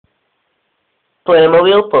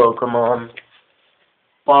Playmobil Pokemon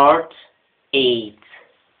Part 8.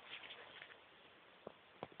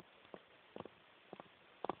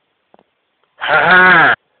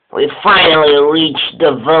 Haha! We finally reached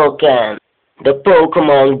the volcano. The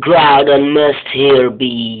Pokemon Groudon must here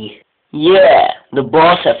be. Yeah, the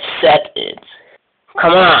boss have set it.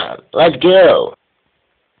 Come on, let's go.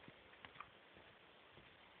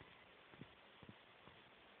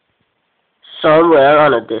 Somewhere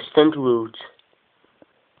on a distant route.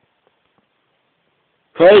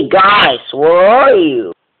 Hey guys, where are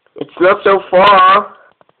you? It's not so far.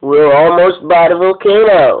 We're almost by the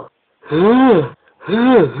volcano. How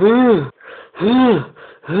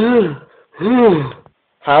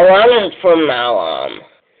long is it from now on?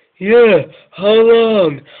 Yeah, how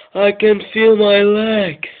long? I can feel my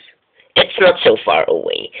legs. It's not so far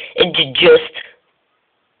away. It just,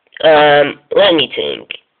 let me think.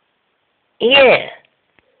 Yeah,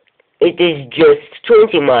 it is just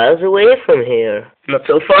 20 miles away from here. Not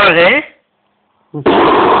so far, eh?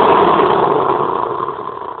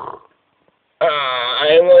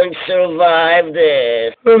 I won't survive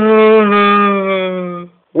this.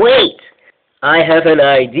 Wait, I have an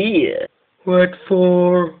idea. What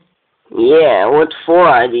for? Yeah, what for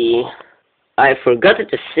idea? I forgot it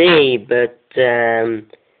to say, but,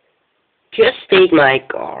 just take my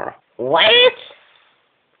car. What?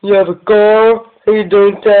 You have a car and you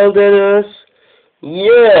don't tell that us?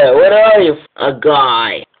 Yeah, what are you? A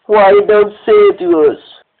guy. Why you don't say it to us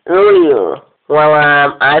earlier? Well,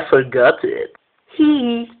 I forgot it.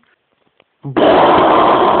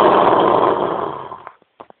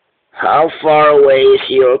 How far away is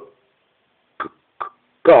your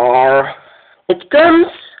car? It comes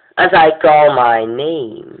as I call my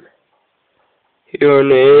name. Your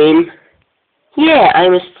name? Yeah, I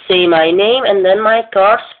must say my name and then my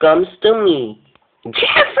car comes to me.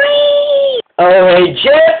 Jeffrey! Oh, hey,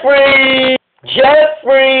 Jeffrey!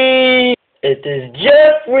 Jeffrey! It is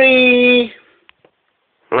Jeffrey!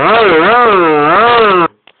 Whoa!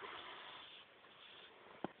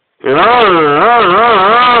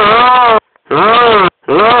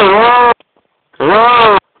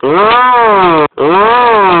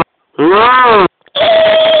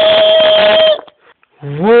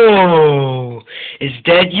 Is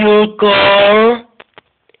that your car?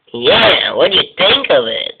 Yeah, what do you think of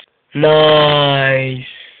it? Nice.